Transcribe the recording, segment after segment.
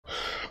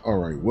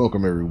Alright,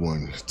 welcome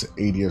everyone to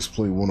ADS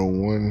Play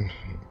 101.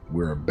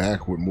 We're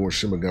back with more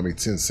Shin Megami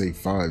Tensei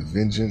 5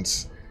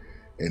 Vengeance.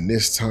 And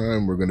this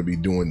time we're going to be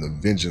doing the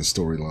Vengeance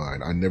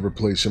storyline. I never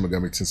played Shin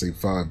Megami Tensei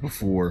 5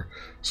 before,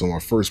 so my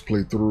first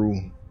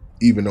playthrough,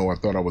 even though I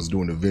thought I was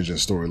doing the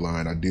Vengeance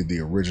storyline, I did the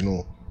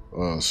original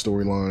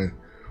storyline,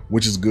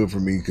 which is good for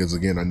me because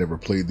again, I never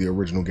played the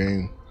original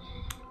game.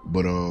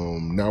 But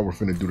now we're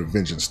finna do the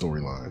Vengeance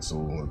storyline,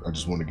 so I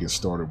just want to get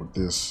started with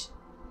this.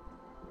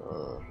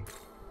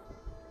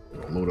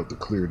 Load up the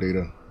clear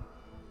data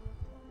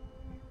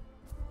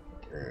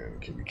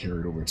and can be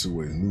carried over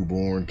to a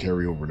newborn,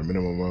 carry over the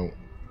minimum amount,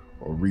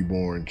 or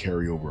reborn,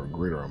 carry over a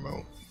greater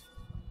amount.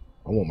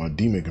 I want my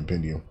demon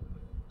compendium,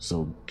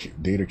 so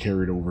data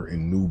carried over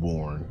in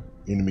newborn,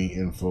 enemy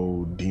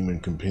info, demon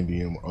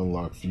compendium,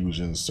 unlock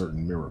fusions,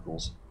 certain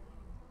miracles.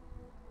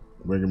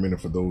 Recommended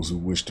for those who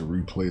wish to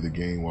replay the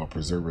game while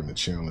preserving the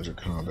challenge of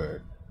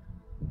combat.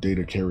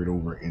 Data carried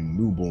over in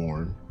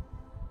newborn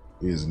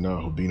is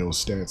Nahabino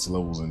stats,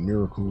 levels, and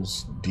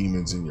miracles,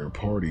 demons in your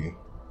party,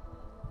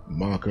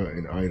 Maka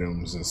and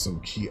items, and some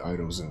key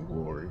items in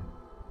glory.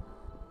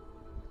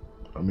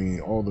 I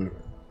mean,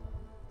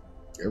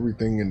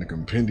 everything in the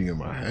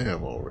compendium I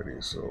have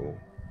already, so.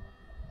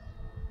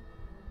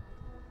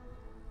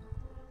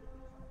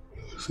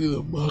 See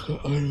the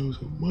Maka items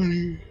and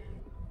money.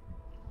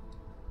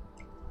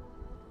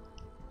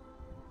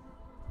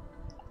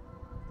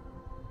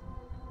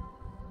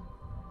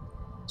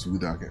 So I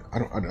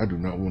do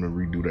not want to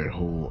redo that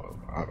whole.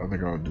 I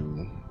think I'll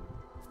do.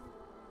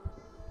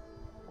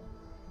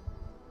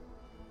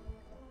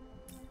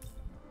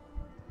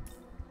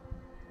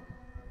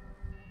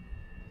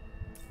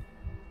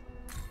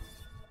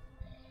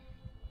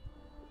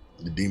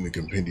 The demon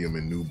compendium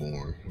in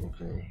newborn.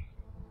 Okay.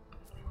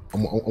 I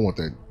want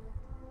that.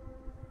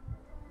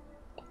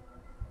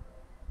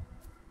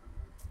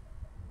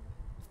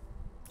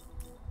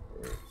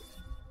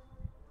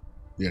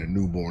 Yeah, the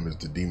newborn is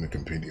the demon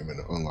compendium and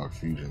the unlock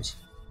fusions.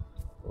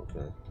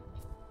 Okay.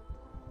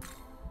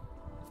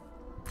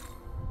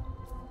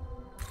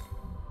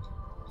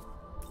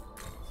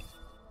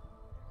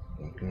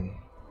 Okay.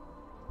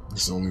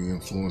 This only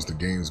influence the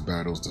game's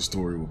battles. The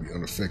story will be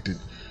unaffected.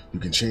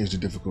 You can change the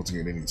difficulty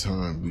at any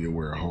time. Be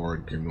aware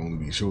hard can only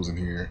be chosen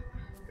here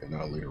and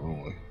not later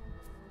on.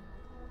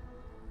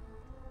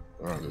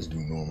 Alright, let's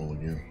do normal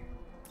again.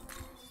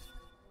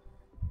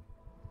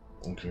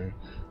 Okay.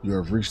 You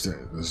have reached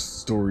the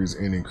story's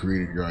end and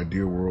created your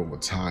ideal world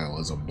with tile.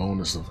 As a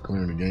bonus of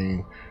clearing the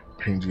game,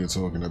 paint your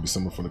token can be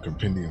summoned from the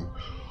compendium.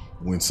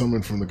 When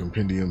summoned from the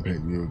compendium,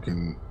 you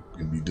can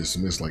be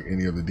dismissed like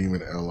any other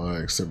demon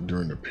ally except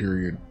during the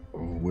period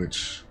of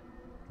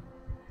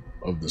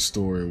the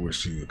story in which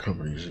she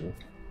accompanies you.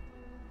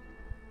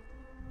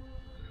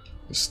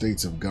 The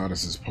states of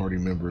goddesses party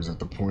members at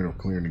the point of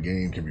clearing the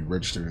game can be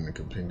registered in the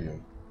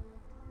compendium.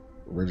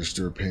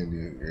 Register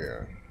compendium,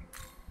 yeah.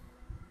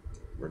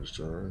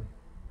 Register.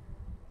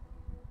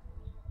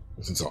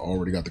 Since I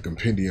already got the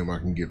compendium, I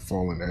can get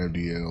Fallen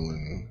Abdiel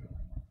and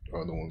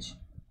other ones.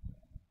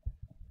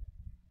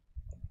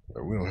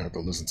 We don't have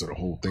to listen to the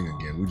whole thing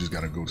again. We just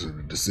got to go to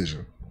the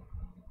decision.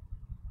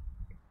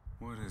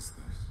 What is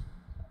this?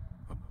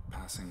 A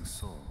passing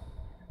soul?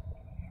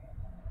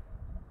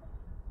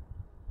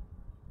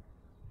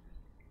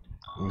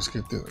 Let me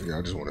skip this. Yeah,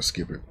 I just want to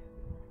skip it.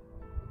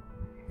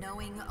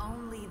 Knowing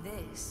only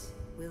this,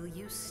 will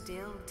you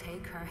still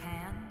take her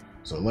hand?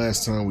 So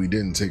last time we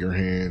didn't take her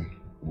hand,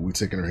 but we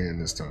taking her hand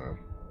this time.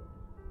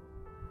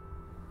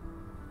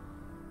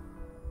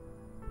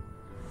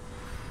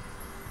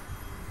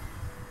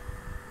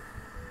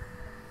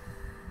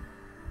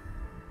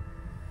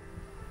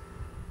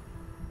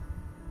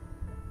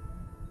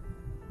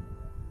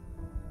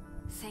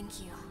 Thank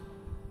you.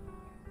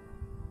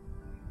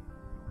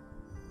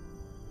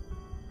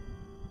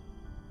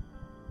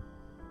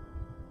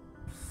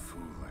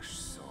 Foolish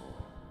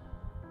soul.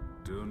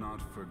 Do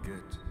not forget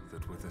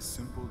that with a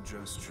simple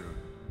gesture,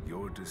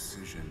 your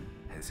decision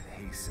has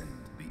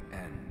hastened the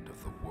end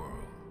of the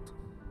world.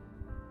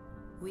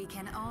 We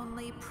can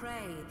only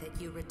pray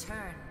that you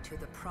return to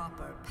the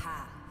proper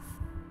path,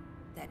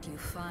 that you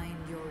find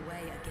your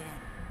way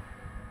again.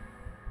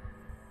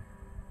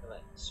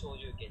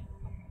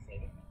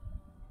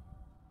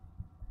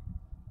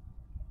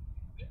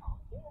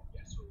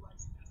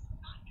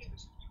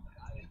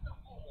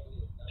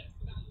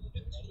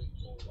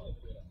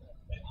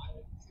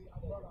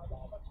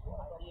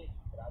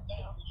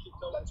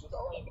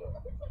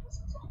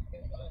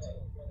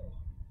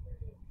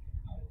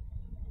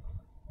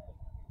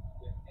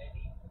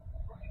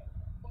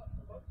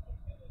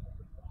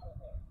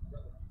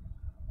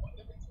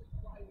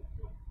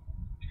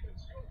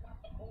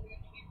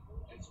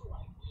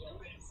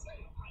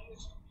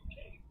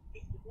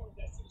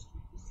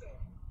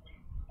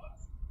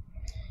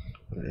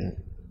 Okay.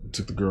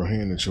 Took the girl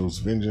hand and chose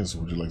vengeance.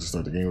 Would you like to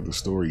start the game with the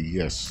story?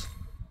 Yes.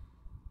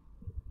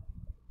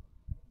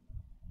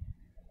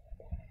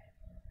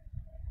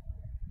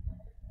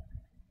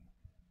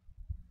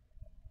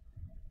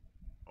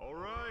 All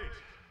right,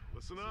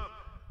 listen up.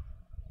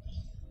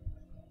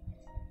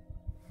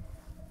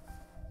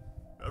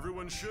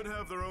 Everyone should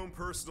have their own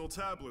personal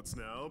tablets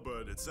now,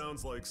 but it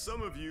sounds like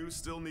some of you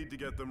still need to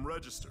get them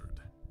registered.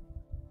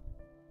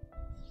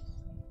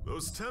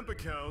 Those temp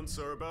accounts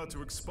are about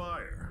to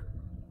expire,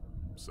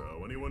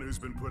 so anyone who's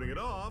been putting it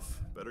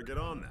off better get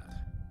on that.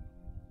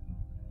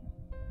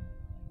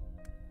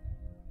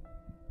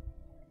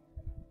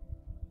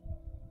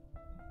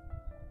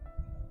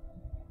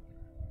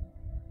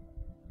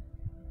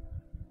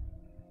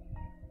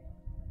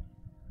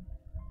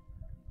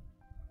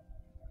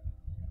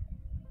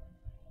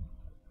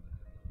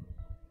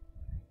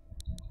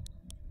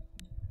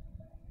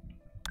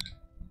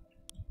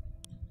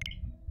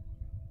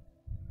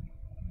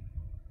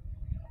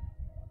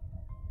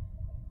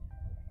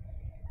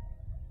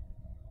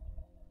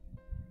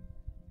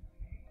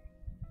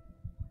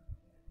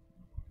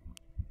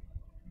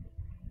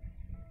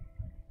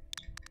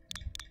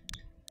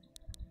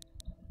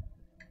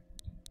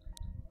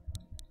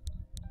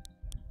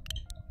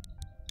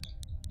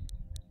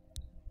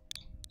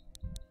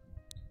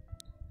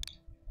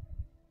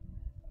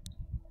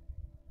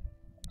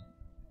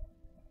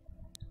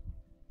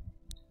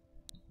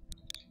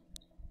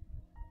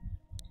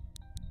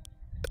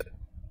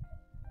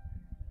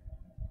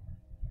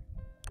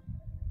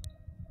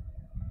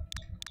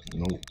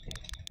 Nope.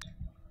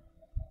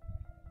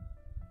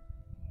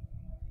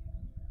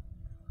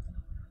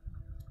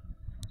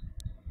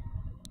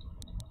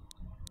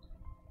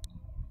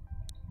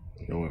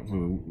 You know what?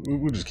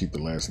 We'll just keep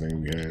the last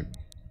name we had.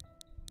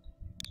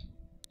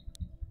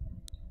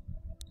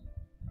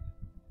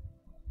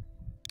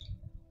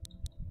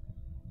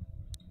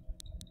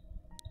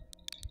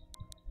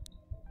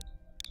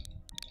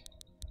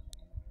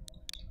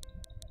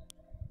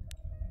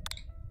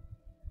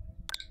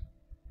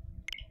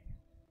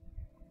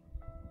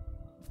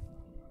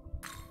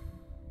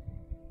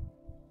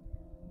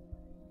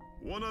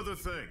 One other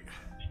thing.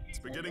 It's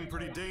been getting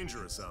pretty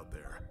dangerous out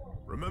there.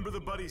 Remember the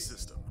buddy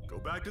system. Go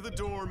back to the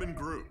dorm in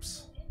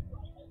groups.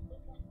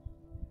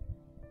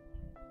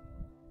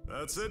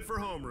 That's it for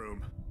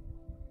homeroom.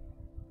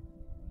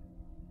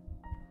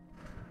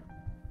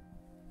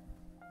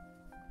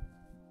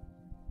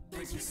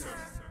 Thank you, sir.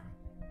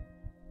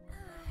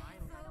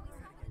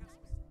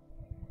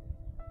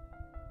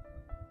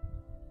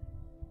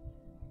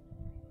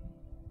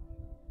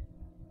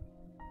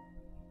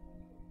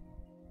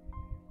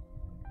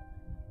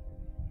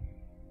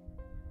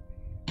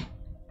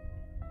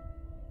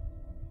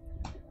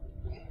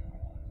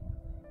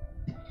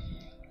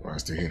 I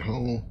stay hit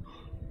home.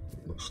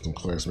 Look for some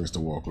classmates to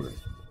walk with.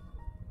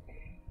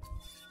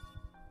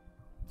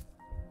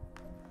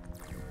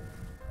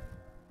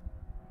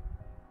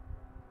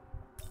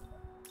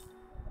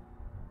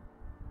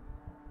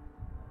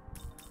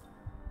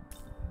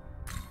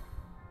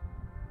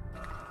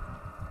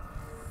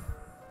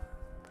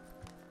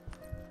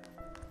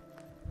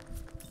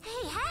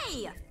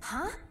 Hey!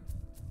 Huh?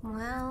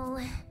 Well...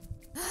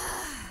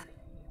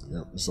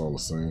 Yep, it's all the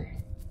same.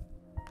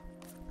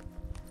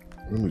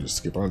 Let me just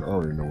skip. I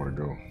already know where to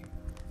go.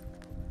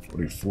 What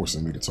are they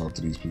forcing me to talk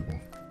to these people?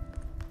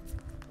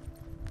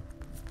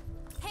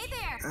 Hey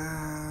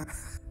there!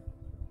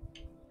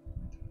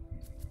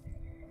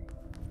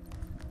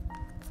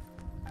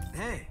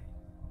 Hey.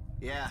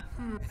 Yeah.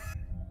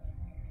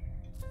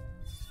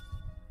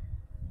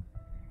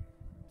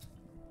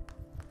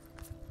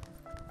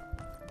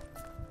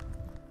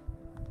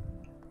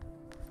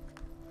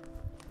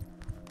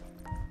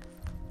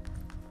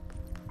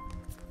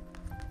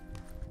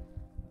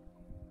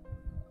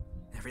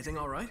 Everything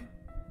all right?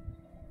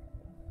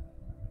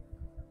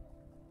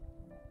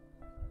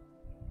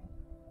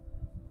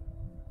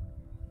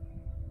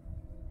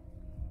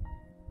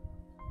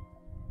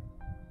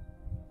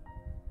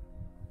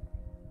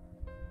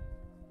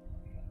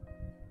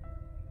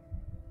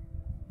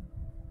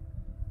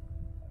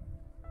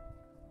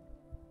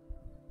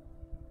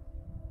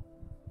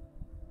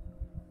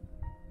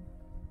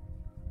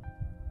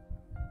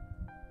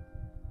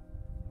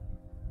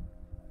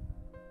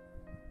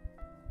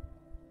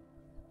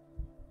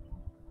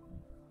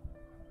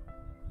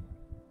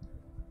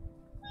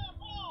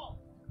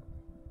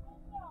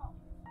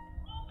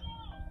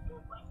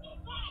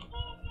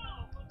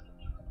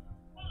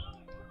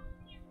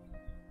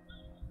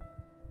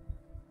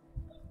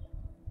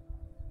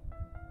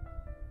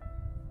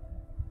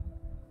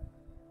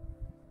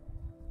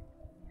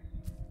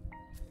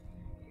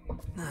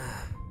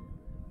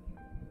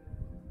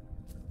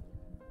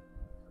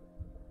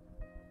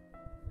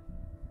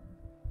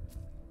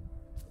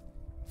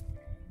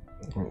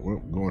 Well,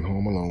 going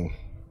home alone.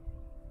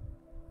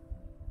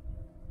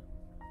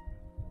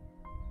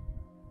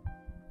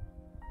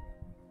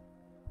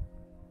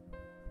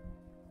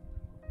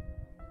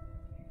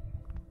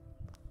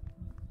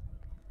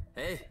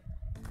 Hey,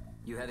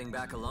 you heading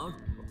back alone?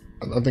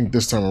 I think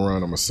this time around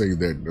I'm gonna save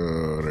that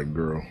that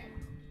girl.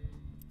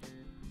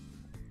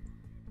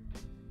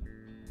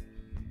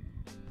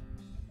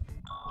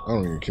 I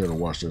don't even care to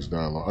watch this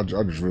dialogue.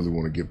 I just really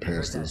want to get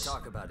past this.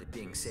 Talk about it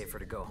being safer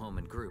to go home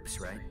in groups,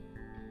 right?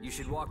 You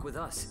should walk with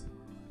us.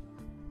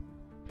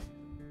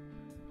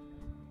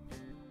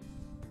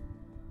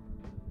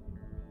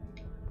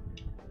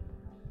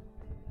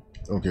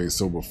 Okay,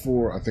 so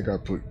before I think I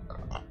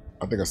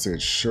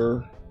said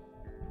sure,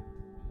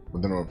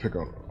 but then I'll pick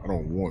up. I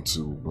don't want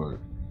to, but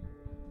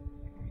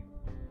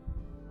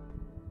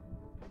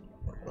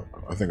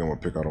I think I'm gonna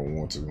pick I don't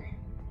want to.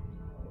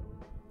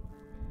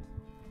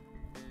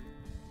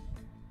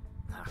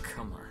 Oh,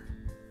 come on.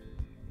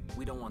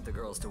 We don't want the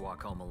girls to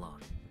walk home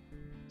alone.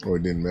 Oh,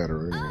 it didn't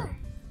matter anyway.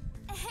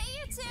 Oh, hey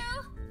you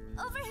two!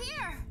 Over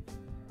here!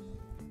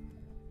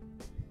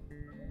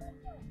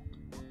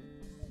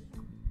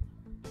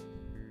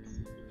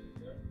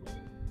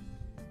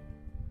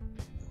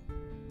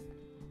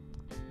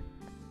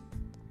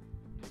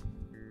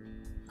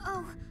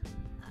 Oh,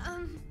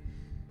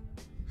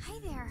 hi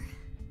there.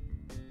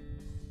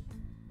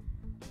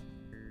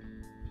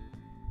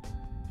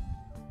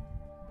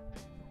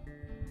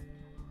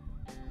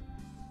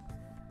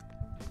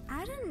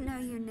 I didn't know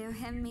you knew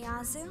him,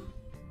 Miyazu.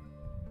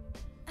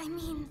 I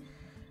mean,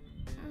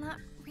 not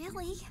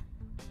really.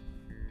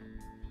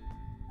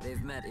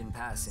 They've met in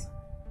passing.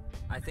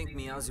 I think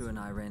Miyazu and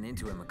I ran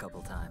into him a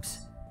couple times.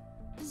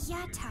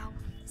 Yeah, Tao.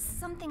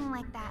 Something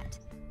like that.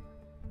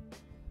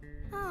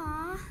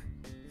 Aw,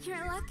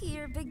 you're lucky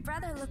your big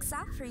brother looks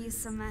out for you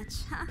so much,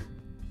 huh?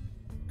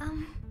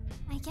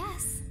 I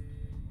guess.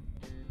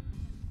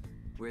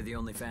 We're the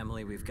only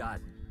family we've got.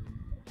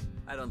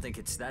 I don't think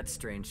it's that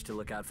strange to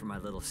look out for my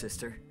little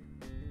sister.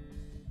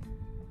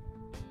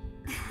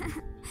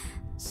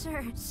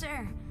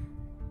 Sure.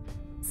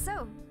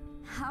 So,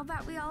 how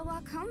about we all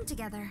walk home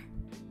together?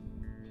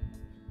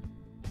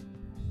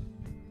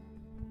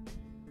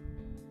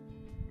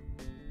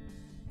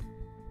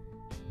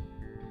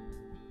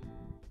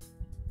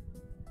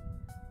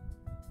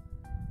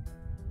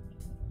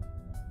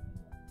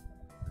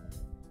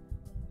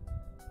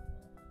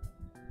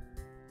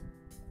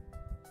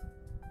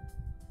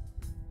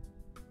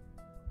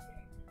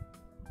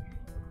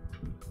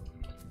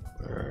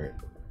 Alright.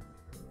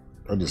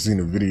 I just seen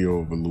a video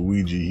of a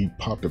Luigi. He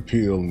popped a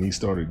pill and he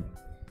started.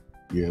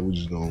 Yeah, we're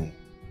just gonna.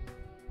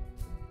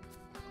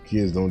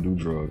 Kids don't do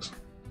drugs.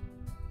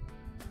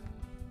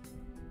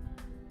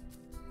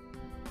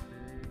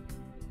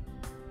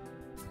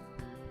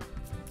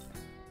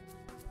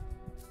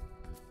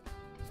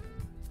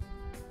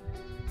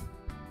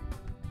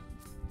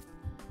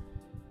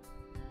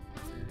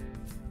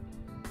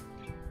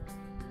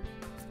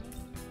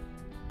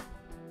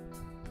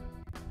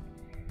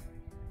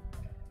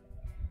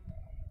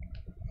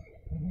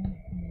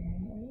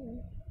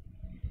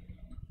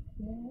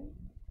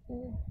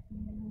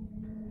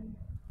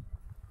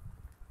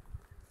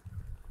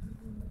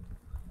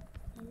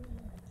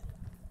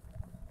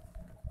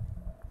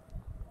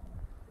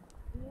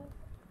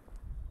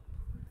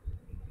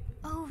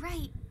 Oh,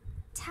 right.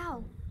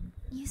 Tao,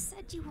 you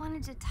said you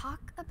wanted to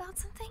talk about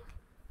something?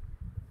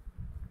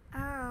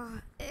 Oh,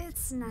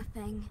 it's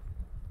nothing.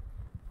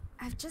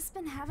 I've just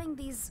been having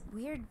these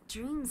weird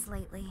dreams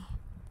lately.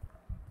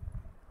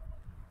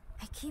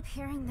 I keep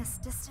hearing this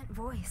distant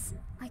voice,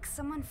 like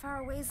someone far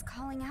away is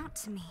calling out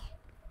to me.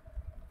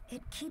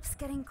 It keeps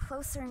getting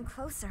closer and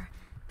closer,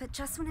 but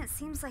just when it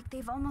seems like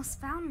they've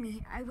almost found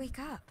me, I wake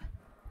up.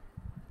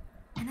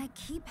 And I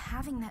keep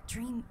having that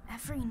dream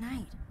every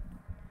night.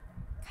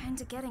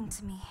 Kinda getting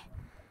to me.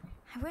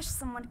 I wish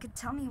someone could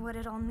tell me what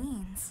it all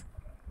means.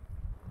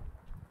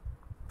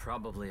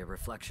 Probably a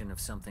reflection of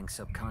something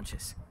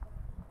subconscious.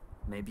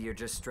 Maybe you're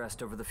just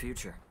stressed over the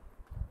future.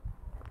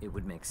 It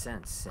would make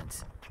sense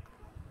since...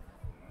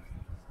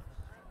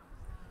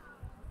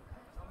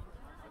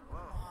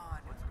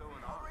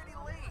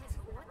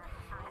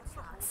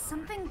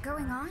 Something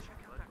going on?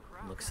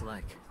 Looks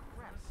like.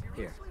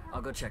 Here,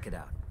 I'll go check it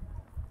out.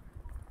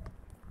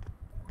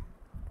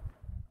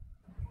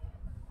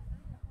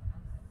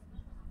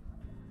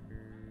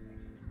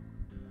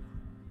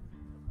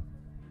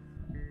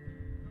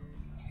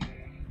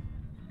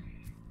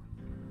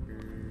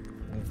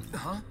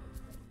 Huh?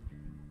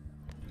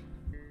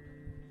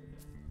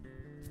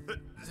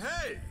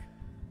 Hey!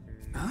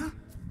 Huh?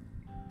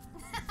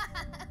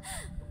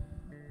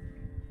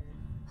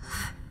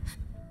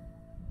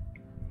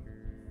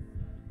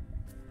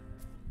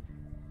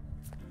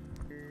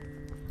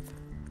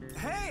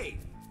 Hey!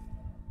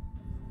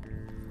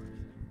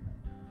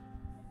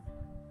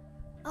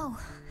 Oh,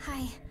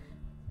 hi.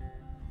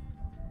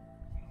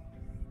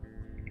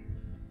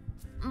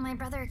 My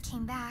brother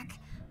came back,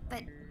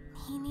 but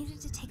he needed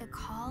to take a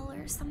call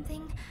or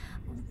something.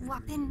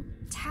 Then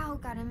Tao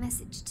got a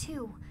message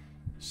too.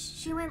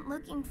 She went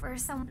looking for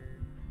some...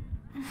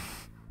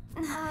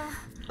 I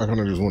kind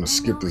of just want to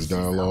skip this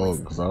dialogue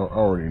because I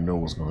already know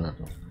what's gonna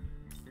happen.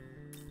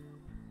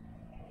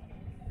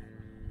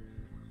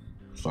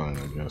 Fine,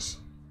 I guess.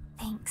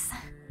 Thanks.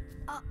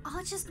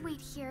 I'll just wait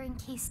here in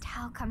case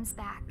Tao comes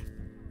back.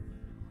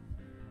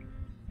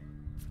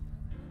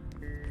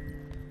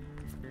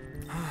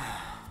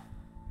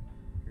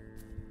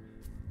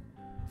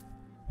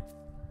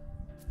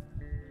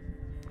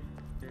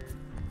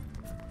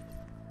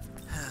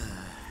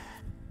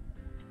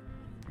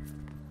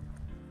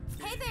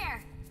 Hey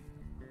there!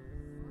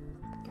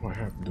 Do I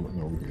have to do it?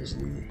 No, we can just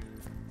leave.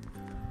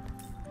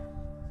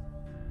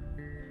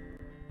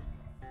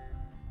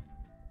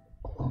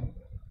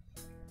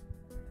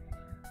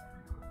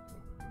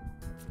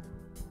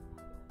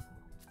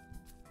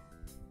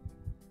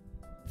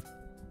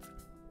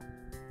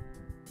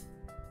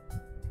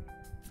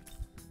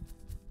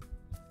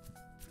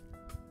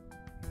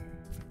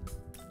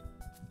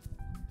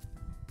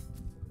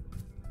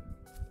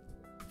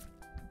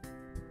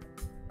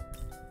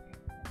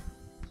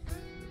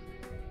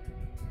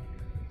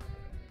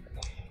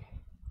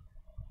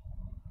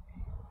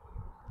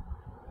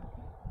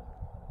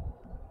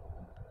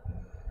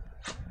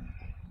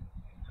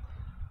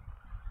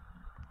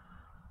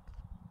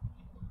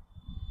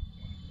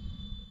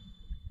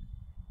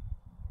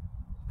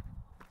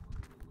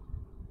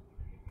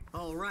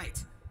 All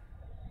right.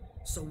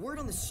 So word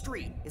on the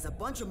street is a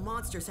bunch of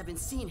monsters have been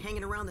seen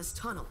hanging around this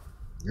tunnel.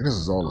 Yeah, this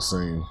is all the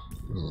same.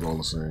 This is all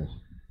the same.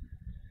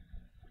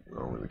 I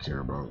don't really care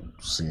about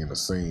seeing the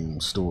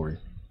same story.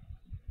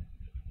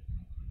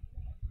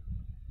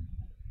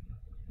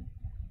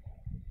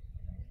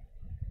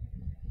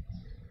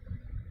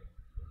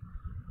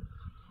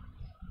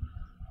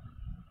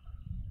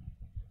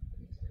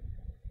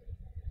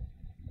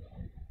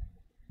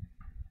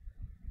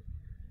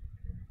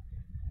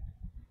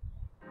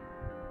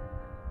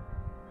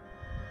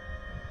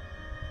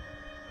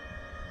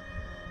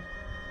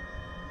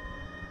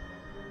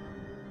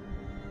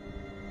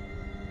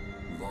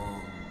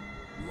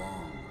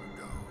 Long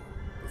ago,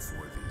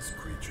 before these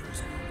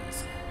creatures known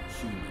as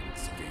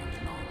humans gained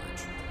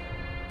knowledge,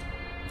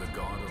 the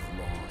god of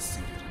law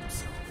seated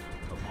himself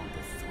upon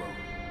the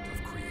throne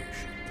of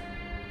creation.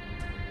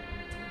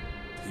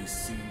 He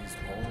seized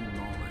all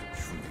knowledge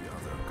from the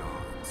other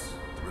gods,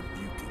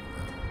 rebuking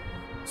them,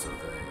 so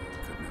they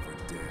could never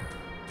dare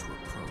to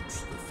approach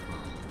the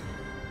throne.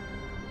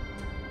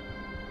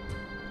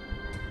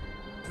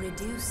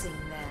 Reducing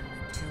them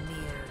to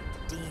mere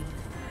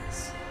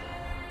demons.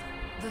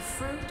 The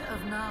fruit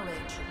of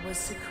knowledge was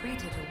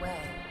secreted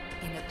away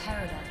in a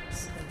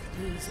paradise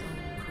of his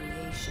own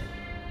creation.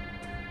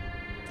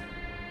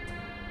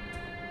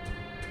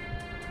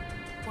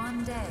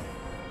 One day,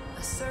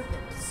 a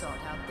serpent sought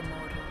out the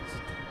mortals,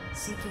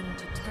 seeking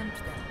to tempt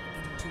them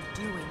into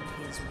doing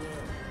his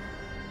will.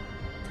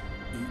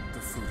 Eat the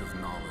fruit of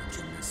knowledge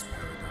in this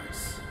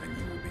paradise, and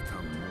you will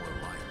become more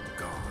like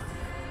God.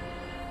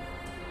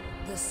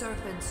 The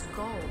serpent's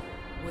goal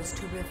was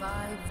to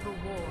revive the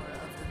war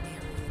of the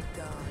myriad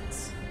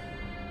gods.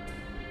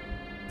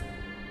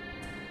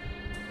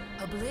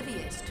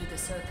 Oblivious to the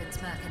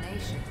serpent's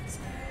machinations,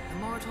 the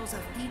mortals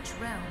of each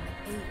realm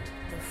ate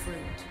the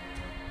fruit,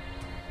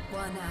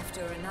 one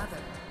after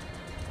another,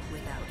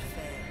 without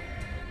fail.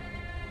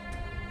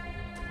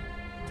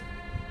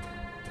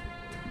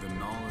 The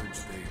knowledge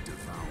they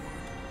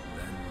devoured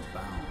then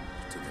bound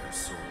to their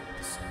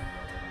souls,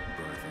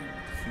 birthing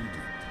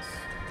humans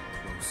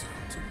closer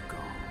to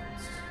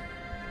gods.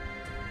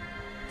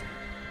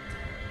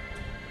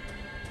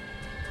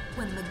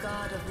 When the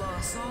god of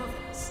law saw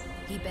this,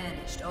 he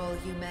banished all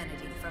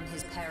humanity from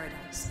his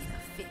paradise in a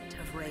fit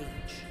of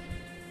rage.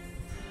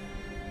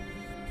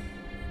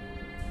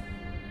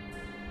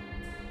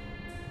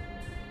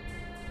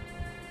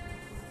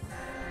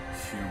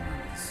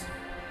 Humans,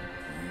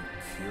 you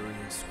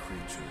curious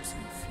creatures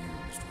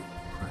infused with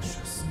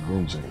precious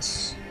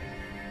Vengeance.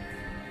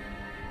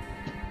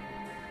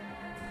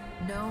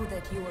 Know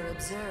that you are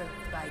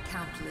observed by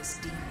countless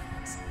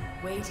demons,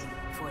 waiting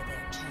for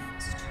their chance.